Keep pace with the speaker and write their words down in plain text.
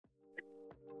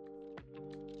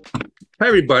Hi,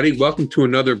 everybody. Welcome to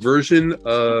another version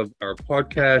of our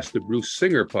podcast, the Bruce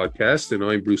Singer Podcast. And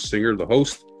I'm Bruce Singer, the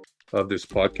host of this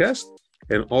podcast.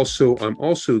 And I'm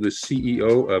also the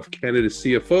CEO of Canada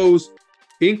CFOs,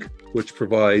 Inc., which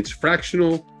provides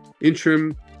fractional,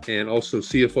 interim, and also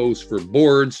CFOs for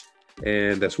boards.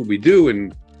 And that's what we do.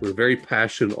 And we're very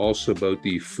passionate also about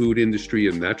the food industry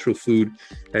and natural food.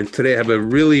 And today I have a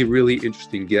really, really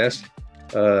interesting guest.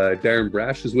 Darren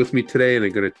Brash is with me today, and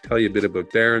I'm going to tell you a bit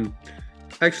about Darren.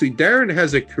 Actually, Darren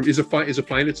is a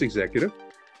finance executive.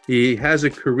 He has a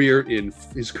career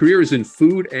his career is in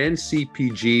food and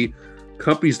CPG,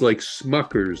 companies like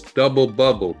Smucker's, Double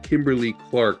Bubble,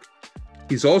 Kimberly-Clark.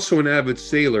 He's also an avid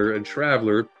sailor and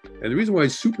traveler. And the reason why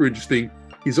he's super interesting,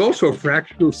 he's also a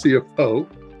fractional CFO,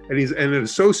 and he's an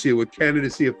associate with Canada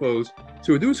CFOs.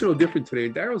 So we're doing something different today.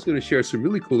 And Darryl's going to share some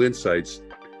really cool insights.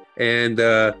 And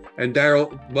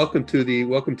Darryl, welcome to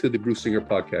the Bruce Singer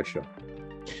Podcast Show.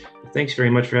 Thanks very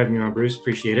much for having me on, Bruce.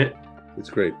 Appreciate it. It's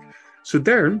great. So,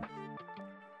 Darren,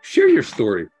 share your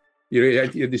story. You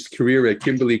had this career at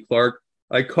Kimberly-Clark.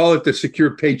 I call it the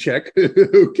secure paycheck,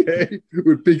 okay,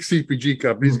 with big CPG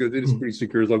companies, because it is pretty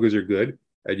secure as long as you're good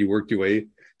and you worked your way.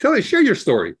 Share your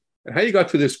story and how you got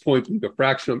to this point with the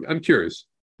fractional. I'm curious.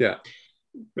 Yeah.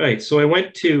 Right. So I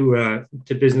went to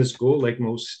business school, like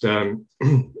most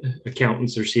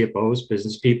accountants or CFOs,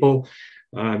 business people.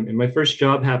 And my first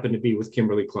job happened to be with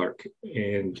Kimberly-Clark.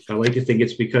 And I like to think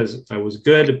it's because I was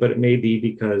good, but it may be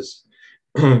because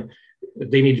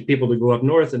they needed people to go up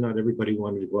north and not everybody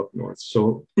wanted to go up north.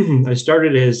 So I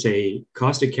started as a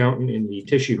cost accountant in the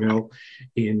tissue mill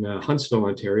in Huntsville,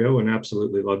 Ontario, and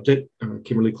absolutely loved it.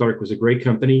 Kimberly-Clark was a great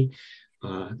company.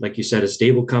 Like you said, a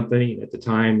stable company at the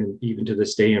time, and even to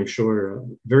this day, I'm sure,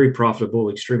 very profitable,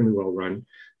 extremely well run.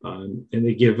 And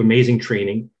they give amazing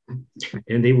training.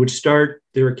 And they would start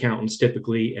their accountants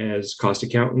typically as cost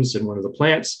accountants in one of the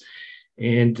plants.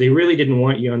 And they really didn't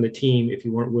want you on the team if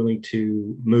you weren't willing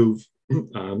to move.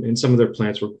 And some of their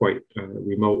plants were quite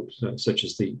remote, such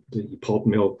as the pulp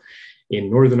mill in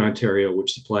Northern Ontario,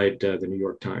 which supplied the New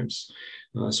York Times.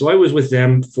 So I was with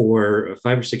them for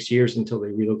 5 or 6 years until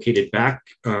they relocated back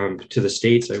to the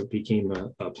States. I became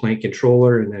a plant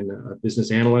controller and then a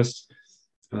business analyst.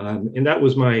 And that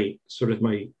was my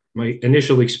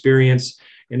initial experience,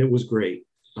 and it was great.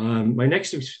 My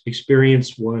next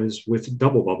experience was with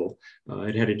Double Bubble.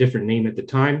 It had a different name at the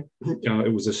time.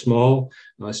 It was a small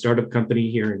startup company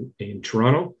here in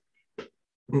Toronto,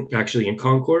 actually in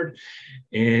Concord.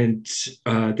 And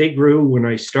they grew. When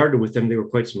I started with them, they were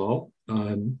quite small.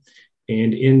 And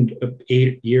in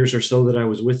 8 years or so that I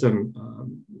was with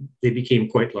them, they became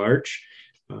quite large.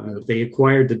 They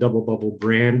acquired the Double Bubble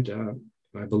brand.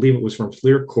 I believe it was from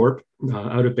Fleer Corp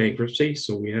out of bankruptcy.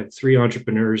 So we had 3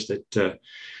 entrepreneurs that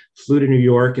flew to New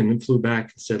York and then flew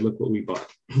back and said, look what we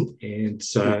bought. And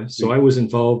so I was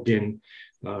involved in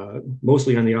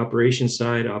mostly on the operations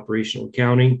side, operational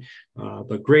accounting,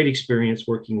 but great experience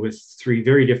working with 3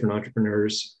 very different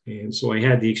entrepreneurs. And so I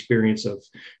had the experience of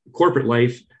corporate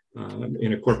life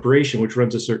in a corporation, which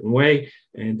runs a certain way,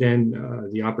 and then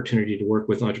the opportunity to work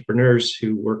with entrepreneurs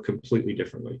who work completely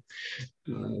differently.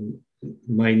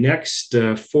 My next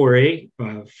foray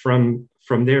from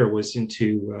there was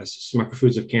into Smucker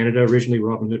Foods of Canada, originally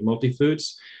Robin Hood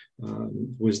Multifoods.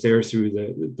 Was there through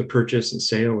the purchase and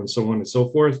sale and so on and so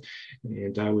forth.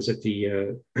 And I was at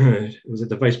the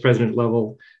vice president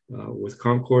level with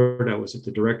Concord. I was at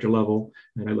the director level,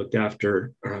 and I looked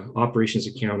after operations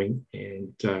accounting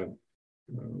and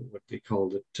what they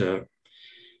called it.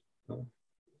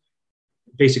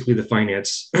 Basically the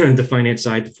finance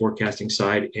side, the forecasting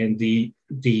side, and the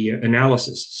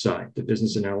analysis side, the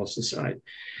business analysis side.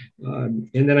 And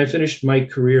then I finished my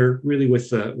career really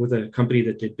with a company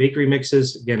that did bakery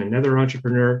mixes, again, another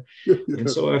entrepreneur.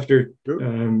 And so after,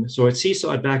 so I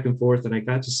seesawed back and forth, and I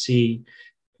got to see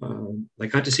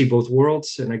both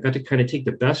worlds, and I got to kind of take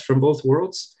the best from both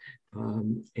worlds.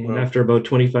 After about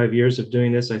 25 years of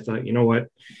doing this, I thought, you know what?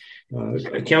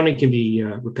 Accounting can be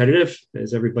repetitive,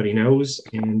 as everybody knows,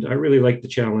 and I really like the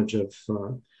challenge of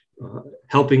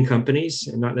helping companies,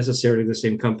 and not necessarily the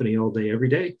same company all day, every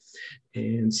day.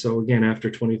 And so again, after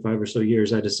 25 or so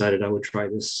years, I decided I would try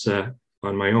this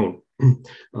on my own.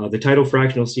 The title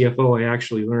Fractional CFO, I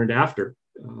actually learned after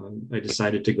I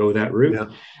decided to go that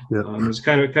route. It was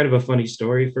kind of a funny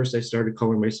story. First, I started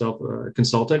calling myself a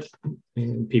consultant,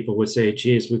 and people would say,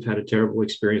 geez, we've had a terrible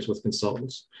experience with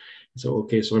consultants. So,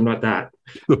 okay, so I'm not that.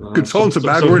 Consultant's a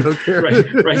bad word. Okay.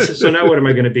 Right. So now what am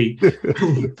I going to be?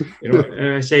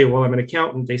 And I say, well, I'm an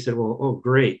accountant. They said, well, oh,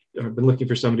 great. I've been looking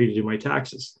for somebody to do my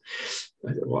taxes.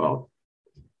 I said, well,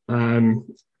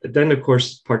 Then, of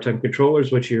course, part-time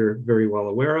controllers, which you're very well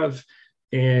aware of.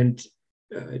 And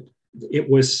it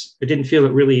didn't feel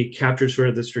it really captured sort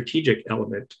of the strategic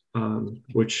element,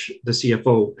 which the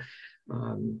CFO,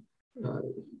 um, uh,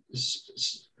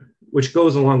 which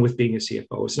goes along with being a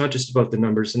CFO. It's not just about the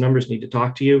numbers. The numbers need to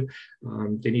talk to you.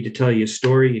 They need to tell you a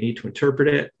story. You need to interpret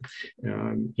it.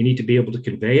 You need to be able to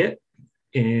convey it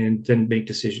and then make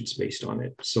decisions based on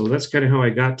it. So that's kind of how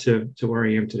I got to where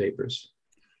I am today, Bruce.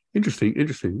 Interesting.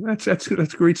 That's a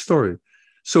great story.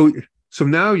 So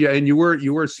now, yeah, and you were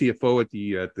CFO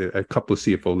at a couple of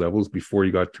CFO levels before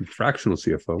you got to fractional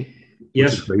CFO.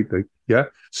 Yes. Which is a great thing. Yeah.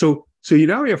 So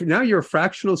now you're a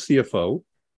fractional CFO,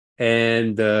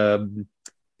 and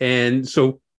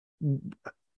so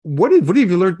what have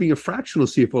you learned being a fractional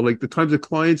CFO? Like the times of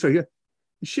clients,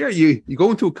 you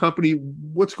go into a company,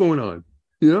 what's going on?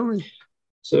 You know.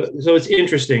 So it's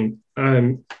interesting.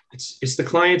 It's the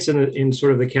clients in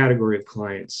sort of the category of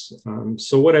clients.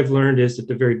 So what I've learned is that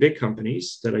the very big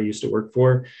companies that I used to work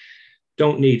for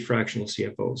don't need fractional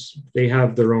CFOs. They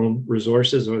have their own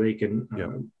resources, or they can,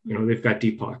 they've got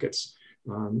deep pockets.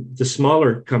 The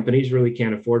smaller companies really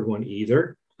can't afford one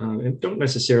either, and don't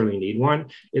necessarily need one.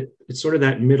 It's sort of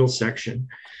that middle section.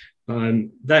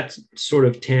 That's sort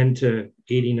of 10 to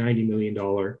 80, $90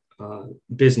 million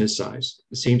business size.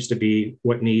 It seems to be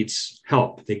what needs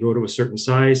help. They grow to a certain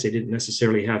size. They didn't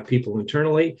necessarily have people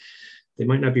internally. They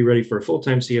might not be ready for a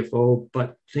full-time CFO,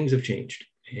 but things have changed.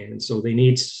 And so they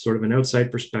need sort of an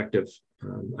outside perspective.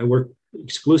 I work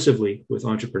exclusively with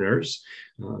entrepreneurs.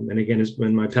 And again, it's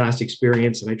been my past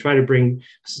experience. And I try to bring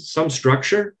some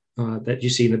structure that you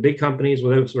see in the big companies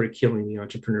without sort of killing the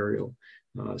entrepreneurial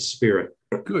spirit.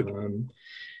 Good.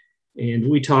 And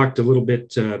we talked a little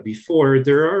bit before.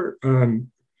 There are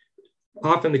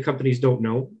often the companies don't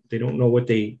know. They don't know what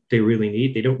they really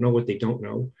need. They don't know what they don't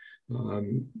know.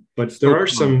 But there are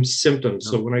some symptoms.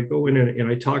 So when I go in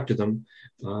and I talk to them,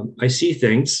 I see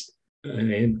things.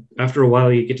 And after a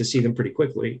while, you get to see them pretty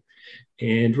quickly.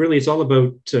 And really, it's all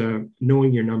about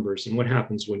knowing your numbers and what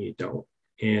happens when you don't.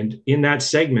 And in that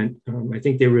segment, I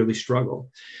think they really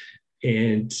struggle.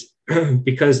 And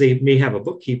because they may have a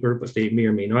bookkeeper, but they may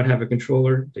or may not have a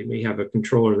controller. They may have a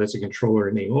controller that's a controller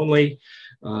in name only,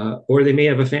 or they may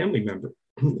have a family member,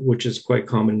 which is quite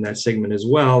common in that segment as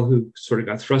well, who sort of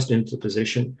got thrust into the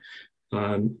position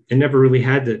and never really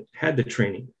had the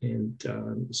training. And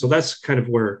so that's kind of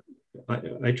where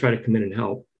I try to come in and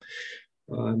help.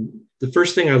 The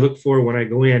first thing I look for when I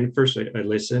go in, first I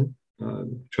listen,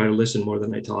 try to listen more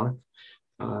than I talk.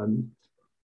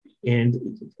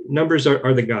 And numbers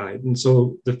are the guide. And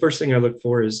so the first thing I look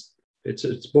for is,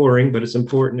 it's boring, but it's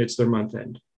important. It's their month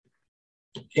end.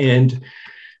 And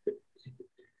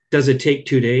does it take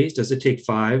 2 days? Does it take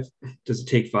 5? Does it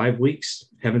take 5 weeks?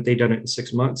 Haven't they done it in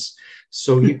 6 months?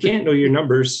 So you can't know your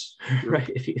numbers,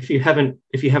 right? If you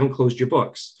haven't closed your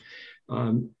books.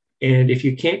 And if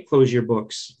you can't close your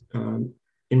books,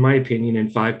 in my opinion, in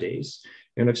 5 days,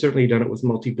 and I've certainly done it with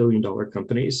multi-billion-dollar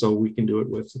companies, so we can do it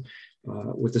with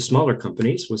the smaller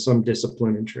companies with some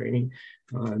discipline and training.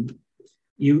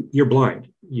 You're blind.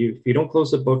 If you don't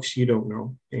close the books, you don't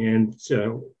know. And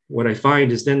what I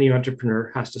find is then the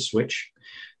entrepreneur has to switch.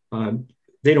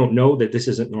 They don't know that this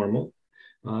isn't normal.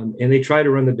 And they try to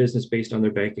run the business based on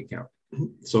their bank account.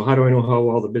 So how do I know how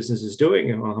well the business is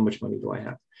doing and how much money do I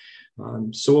have?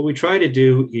 So what we try to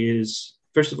do is,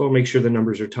 first of all, make sure the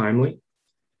numbers are timely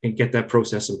and get that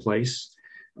process in place.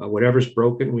 Whatever's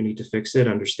broken, we need to fix it,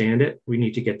 understand it. We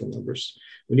need to get the numbers.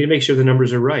 We need to make sure the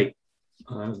numbers are right.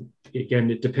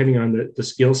 Again, depending on the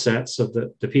skill sets of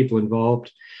the people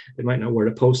involved, they might not know where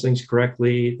to post things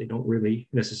correctly. They don't really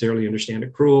necessarily understand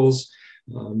accruals.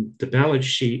 The balance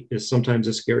sheet is sometimes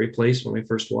a scary place when I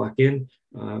first walk in.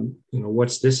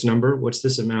 What's this number? What's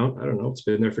this amount? I don't know. It's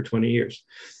been there for 20 years.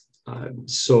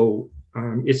 So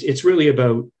it's really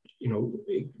about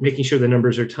making sure the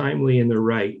numbers are timely and they're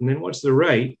right. And then once they're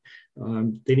right,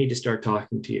 they need to start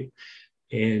talking to you.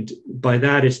 And by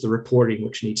that, it's the reporting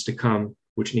which needs to come,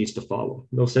 which needs to follow.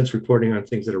 No sense reporting on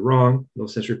things that are wrong. No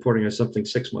sense reporting on something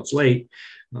 6 months late.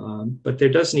 But there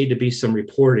does need to be some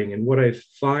reporting. And what I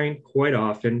find quite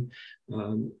often,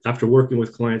 after working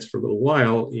with clients for a little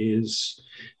while, is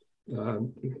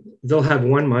they'll have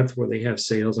 1 month where they have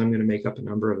sales. I'm going to make up a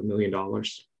number of $1 million.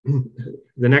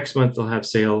 The next month they'll have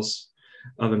sales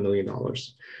of $1 million.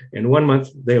 And 1 month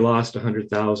they lost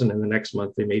 100,000, and the next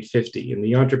month they made 50. And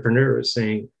the entrepreneur is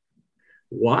saying,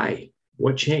 why?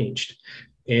 What changed?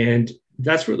 And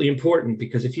that's really important,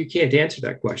 because if you can't answer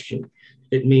that question,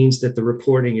 it means that the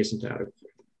reporting isn't adequate.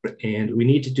 And we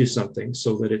need to do something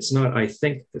so that it's not, I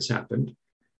think this happened.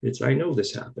 I know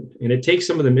this happened. And it takes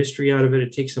some of the mystery out of it.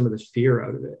 It takes some of the fear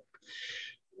out of it.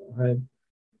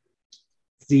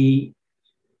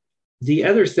 The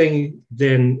other thing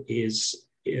then is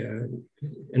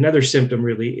another symptom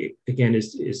really, again,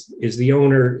 is the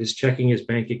owner is checking his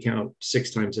bank account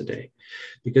 6 times a day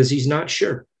because he's not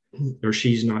sure or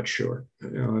she's not sure.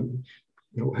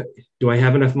 Do I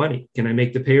have enough money? Can I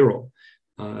make the payroll?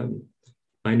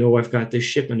 I know I've got this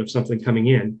shipment of something coming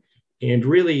in, and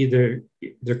really they're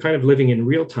kind of living in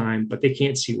real time, but they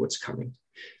can't see what's coming.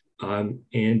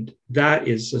 And that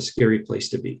is a scary place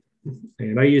to be.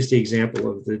 And I use the example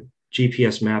of the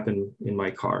GPS map in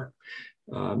my car.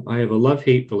 I have a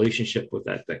love-hate relationship with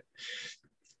that thing.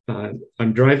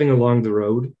 I'm driving along the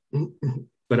road,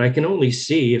 but I can only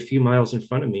see a few miles in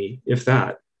front of me, if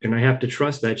that, and I have to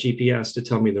trust that GPS to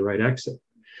tell me the right exit.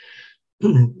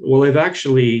 Well, I've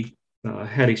actually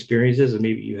had experiences, and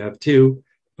maybe you have too,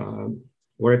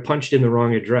 where I punched in the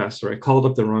wrong address or I called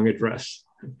up the wrong address.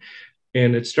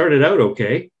 And it started out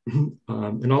okay.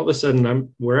 And all of a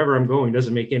sudden, wherever I'm going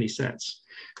doesn't make any sense.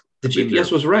 The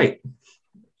GPS was right.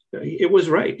 It was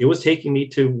right. It was taking me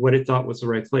to what it thought was the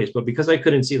right place. But because I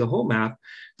couldn't see the whole map,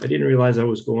 I didn't realize I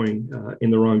was going in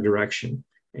the wrong direction.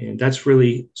 And that's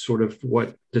really sort of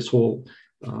what this whole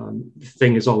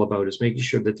thing is all about, is making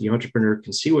sure that the entrepreneur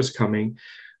can see what's coming,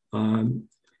 and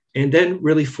then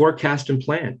really forecast and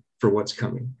plan for what's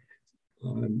coming.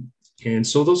 And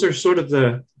so those are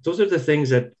the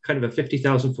things at kind of a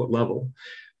 50,000 foot level.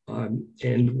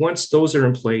 And once those are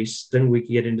in place, then we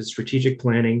can get into strategic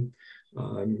planning.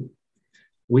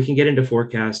 We can get into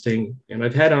forecasting. And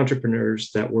I've had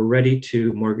entrepreneurs that were ready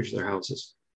to mortgage their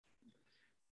houses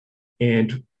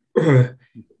and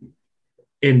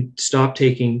stop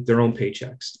taking their own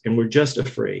paychecks, and were just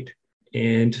afraid.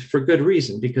 And for good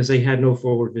reason, because they had no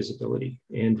forward visibility.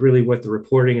 And really what the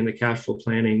reporting and the cash flow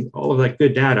planning, all of that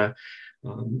good data,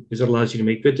 is it allows you to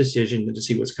make good decisions and to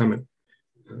see what's coming.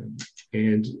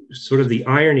 And sort of the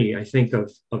irony, I think,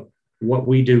 of what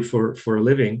we do for a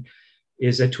living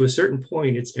is that to a certain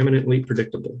point, it's eminently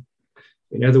predictable.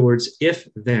 In other words, if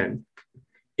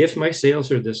my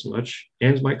sales are this much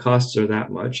and my costs are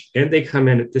that much, and they come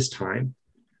in at this time,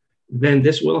 then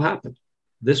this will happen.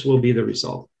 This will be the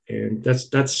result. And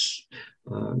that's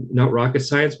not rocket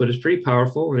science, but it's pretty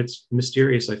powerful, and it's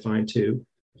mysterious, I find, to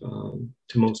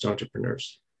most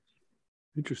entrepreneurs.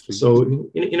 Interesting. So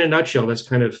in a nutshell, that's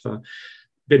kind of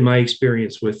been my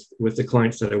experience with the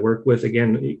clients that I work with,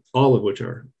 again, all of which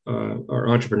are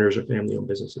entrepreneurs or family-owned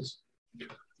businesses.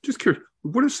 Just curious,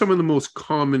 what are some of the most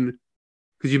common,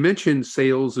 because you mentioned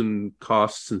sales and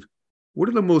costs, and what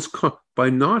are the most by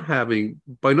not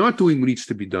doing what needs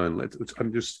to be done?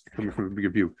 I'm just coming from a bigger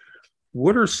view.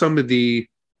 What are some of the,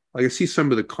 I see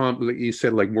some of the like you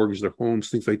said, like mortgage their homes,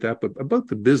 things like that, but about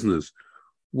the business,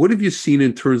 what have you seen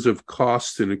in terms of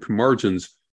costs and margins?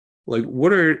 Like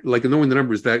what are, like knowing the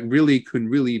numbers that really could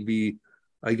really be,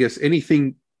 I guess,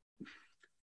 anything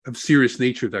of serious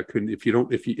nature that could, if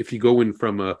you go in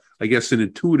from an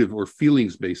intuitive or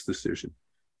feelings-based decision,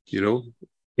 And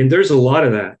there's a lot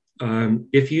of that.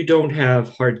 If you don't have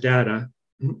hard data,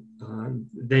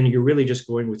 then you're really just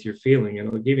going with your feeling. And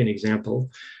I'll give you an example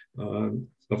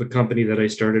of a company that I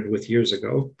started with years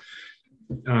ago.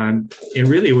 And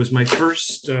really, it was my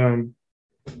first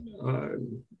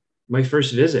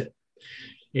visit.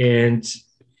 And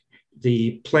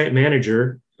the plant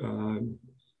manager called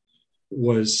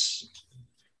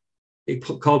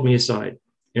me aside.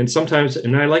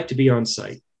 And I like to be on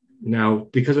site. Now,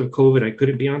 because of COVID, I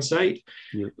couldn't be on site.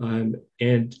 Yeah.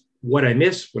 And what I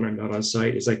miss when I'm not on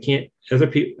site is I can't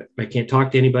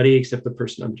talk to anybody except the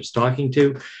person I'm just talking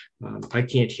to. I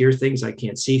can't hear things. I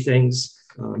can't see things.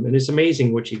 And it's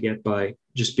amazing what you get by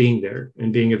just being there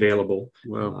and being available.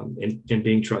 Wow. And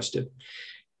being trusted.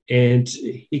 And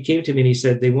he came to me and he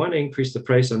said, they want to increase the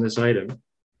price on this item.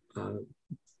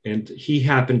 And he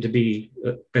happened to be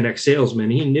an ex-salesman.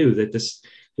 He knew that this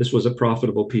was a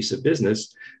profitable piece of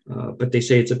business, but they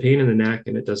say it's a pain in the neck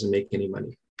and it doesn't make any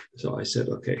money. So I said,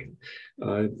 okay,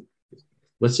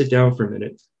 let's sit down for a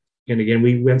minute. And again,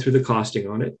 we went through the costing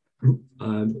on it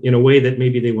in a way that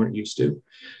maybe they weren't used to.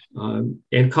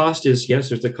 And cost is, yes,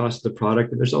 there's the cost of the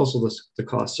product, and there's also the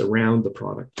costs around the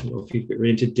product. If you're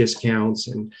into discounts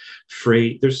and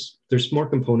freight, there's more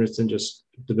components than just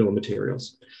the bill of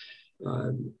materials.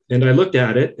 And I looked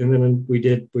at it, and then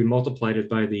we multiplied it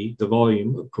by the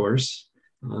volume, of course.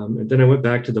 And then I went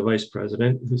back to the vice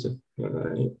president,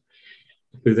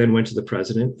 who then went to the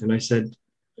president. And I said,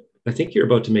 I think you're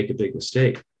about to make a big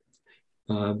mistake.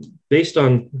 Based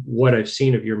on what I've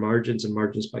seen of your margins and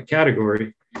margins by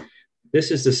category, this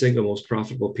is the single most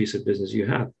profitable piece of business you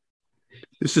have.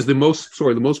 This is the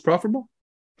most profitable?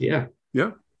 Yeah.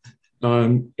 Yeah.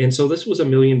 And so this was $1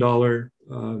 million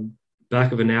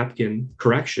back of a napkin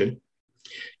correction.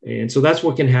 And so that's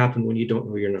what can happen when you don't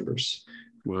know your numbers.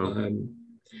 Wow.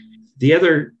 The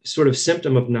other sort of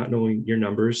symptom of not knowing your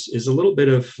numbers is a little bit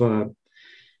of, I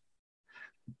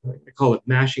call it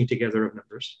mashing together of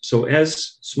numbers. So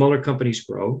as smaller companies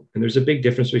grow, and there's a big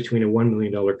difference between a $1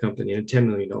 million company and a $10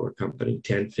 million company,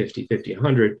 10, 50, 50,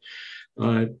 100.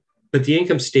 But the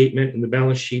income statement and the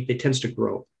balance sheet, they tends to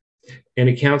grow. And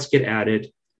accounts get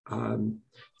added, and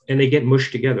they get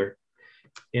mushed together.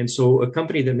 And so a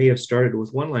company that may have started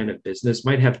with one line of business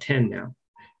might have 10 now.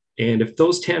 And if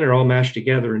those 10 are all mashed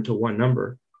together into one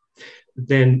number,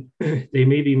 then they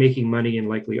may be making money and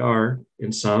likely are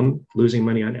in some, losing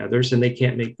money on others, and they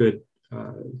can't make good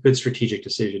strategic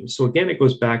decisions. So again, it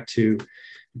goes back to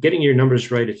getting your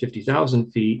numbers right at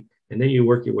 50,000 feet, and then you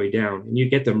work your way down and you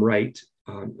get them right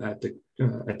at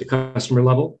the customer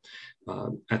level,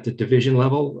 at the division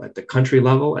level, at the country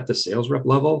level, at the sales rep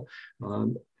level.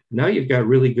 Now you've got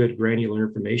really good granular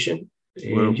information,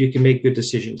 and you can make good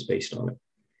decisions based on it.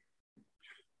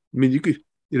 I mean, you could,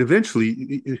 and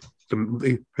eventually,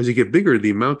 as you get bigger, the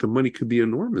amount of money could be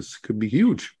enormous, could be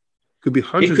huge, could be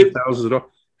hundreds of thousands of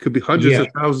dollars, could be hundreds of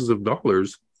thousands of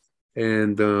dollars,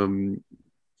 and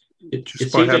it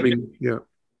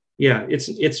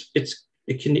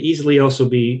can easily also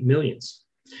be millions.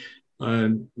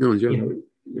 Millions, yeah. You know,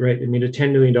 right? I mean, a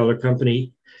 $10 million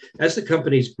company, as the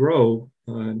companies grow,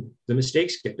 the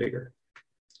mistakes get bigger,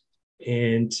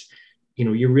 and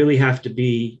you really have to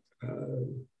be.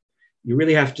 You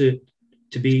really have to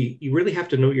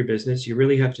know your business. You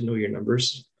really have to know your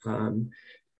numbers.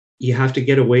 You have to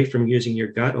get away from using your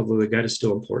gut, although the gut is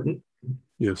still important.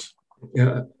 Yes.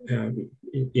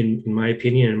 In my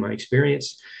opinion and my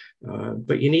experience,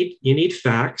 but you need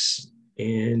facts,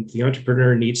 and the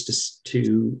entrepreneur needs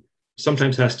to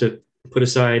sometimes has to put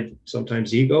aside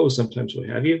sometimes ego, sometimes what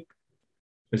have you,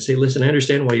 and say, listen, I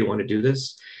understand why you want to do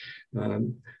this.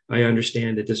 I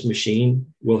understand that this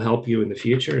machine will help you in the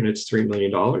future, and it's $3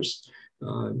 million.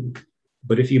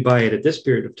 But if you buy it at this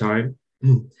period of time,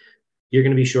 you're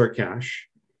going to be short cash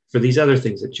for these other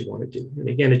things that you want to do. And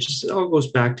again, it all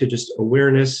goes back to just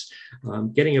awareness,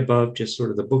 getting above just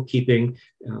sort of the bookkeeping,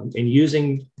 and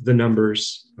using the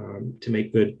numbers to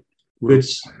make good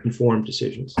informed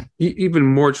decisions. Even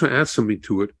more, to add something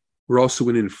to it, we're also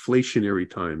in inflationary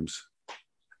times.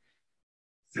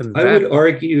 I would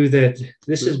argue that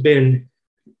I've been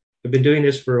doing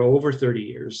this for over 30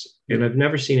 years, and I've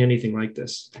never seen anything like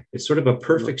this. It's sort of a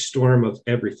perfect storm of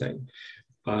everything.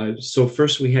 So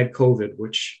first we had COVID,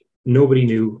 which nobody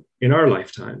knew in our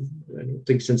lifetime. I don't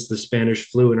think since the Spanish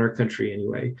flu in our country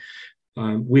anyway,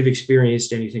 we've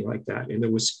experienced anything like that. And there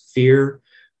was fear,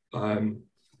 and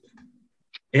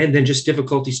then just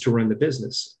difficulties to run the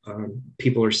business.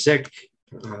 People are sick.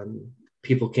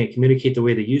 People can't communicate the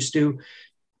way they used to.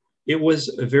 It was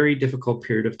a very difficult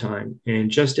period of time. And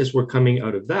just as we're coming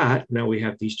out of that, now we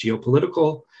have these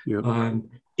geopolitical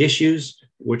issues,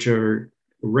 which are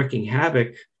wreaking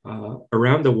havoc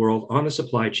around the world on the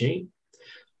supply chain.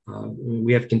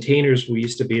 We have containers we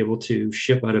used to be able to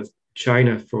ship out of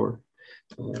China for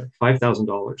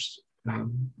 $5,000,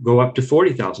 go up to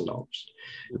 $40,000.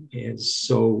 And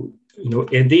so,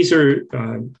 and these are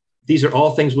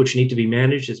all things which need to be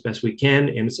managed as best we can.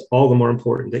 And it's all the more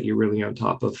important that you're really on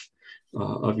top of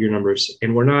your numbers.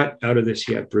 And we're not out of this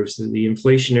yet, Bruce. The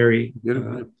inflationary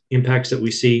impacts that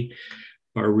we see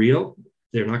are real.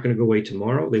 They're not going to go away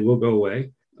tomorrow. They will go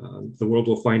away. The world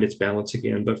will find its balance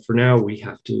again. But for now, we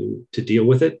have to deal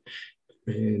with it,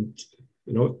 and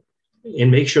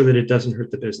and make sure that it doesn't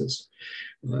hurt the business.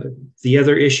 The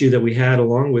other issue that we had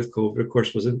along with COVID, of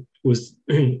course, was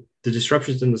the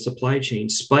disruptions in the supply chain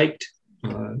spiked.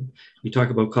 You talk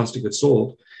about cost of goods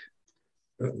sold.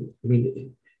 I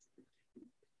mean,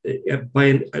 by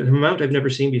an amount I've never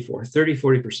seen before, 30,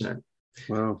 40%.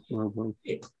 Wow.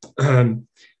 It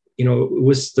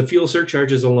was the fuel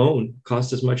surcharges alone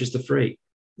cost as much as the freight.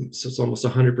 So it's almost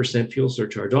 100% fuel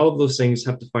surcharge. All of those things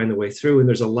have to find their way through, and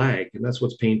there's a lag. And that's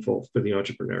what's painful for the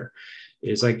entrepreneur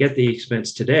is I get the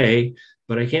expense today,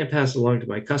 but I can't pass it along to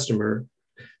my customer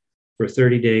for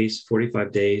 30 days,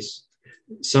 45 days.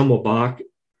 Some will balk.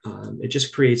 It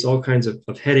just creates all kinds of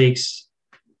headaches.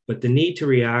 But the need to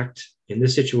react in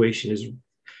this situation is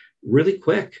really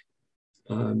quick.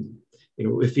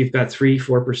 If you've got 3%,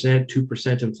 4%,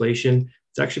 2% inflation,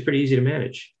 it's actually pretty easy to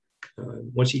manage.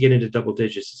 Once you get into double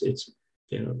digits,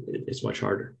 it's much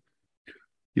harder.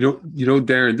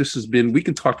 Darren, we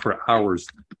can talk for hours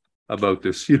about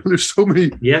this. There's so many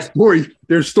stories.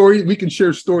 There's stories. We can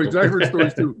share stories. I've heard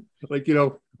stories too. like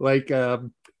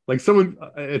someone,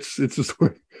 it's just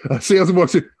a salesman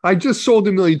walks in. I just sold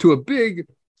 $1 million to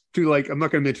like, I'm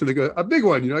not going to mention a big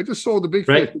one. I just sold a big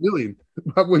Right. $1 million,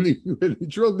 but when they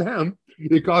drilled down,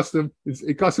 it cost them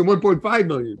 1.5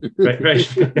 million. Right.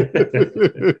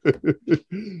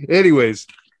 Anyways,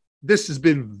 this has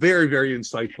been very, very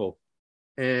insightful,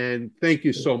 and thank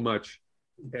you so much.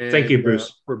 Thank you,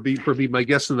 Bruce, for being my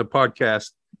guest on the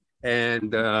podcast,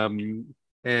 and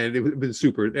it's been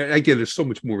super. Again, there's so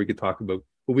much more we could talk about,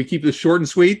 but we keep this short and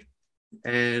sweet,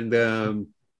 and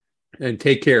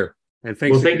take care. And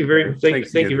thanks. Well, thank you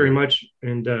very much,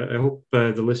 and I hope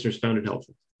the listeners found it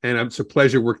helpful. And it's a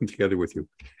pleasure working together with you.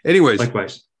 Anyways,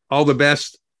 likewise, all the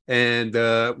best, and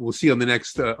we'll see you on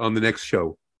the next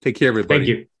show. Take care, everybody. Thank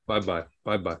you.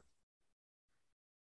 Bye bye.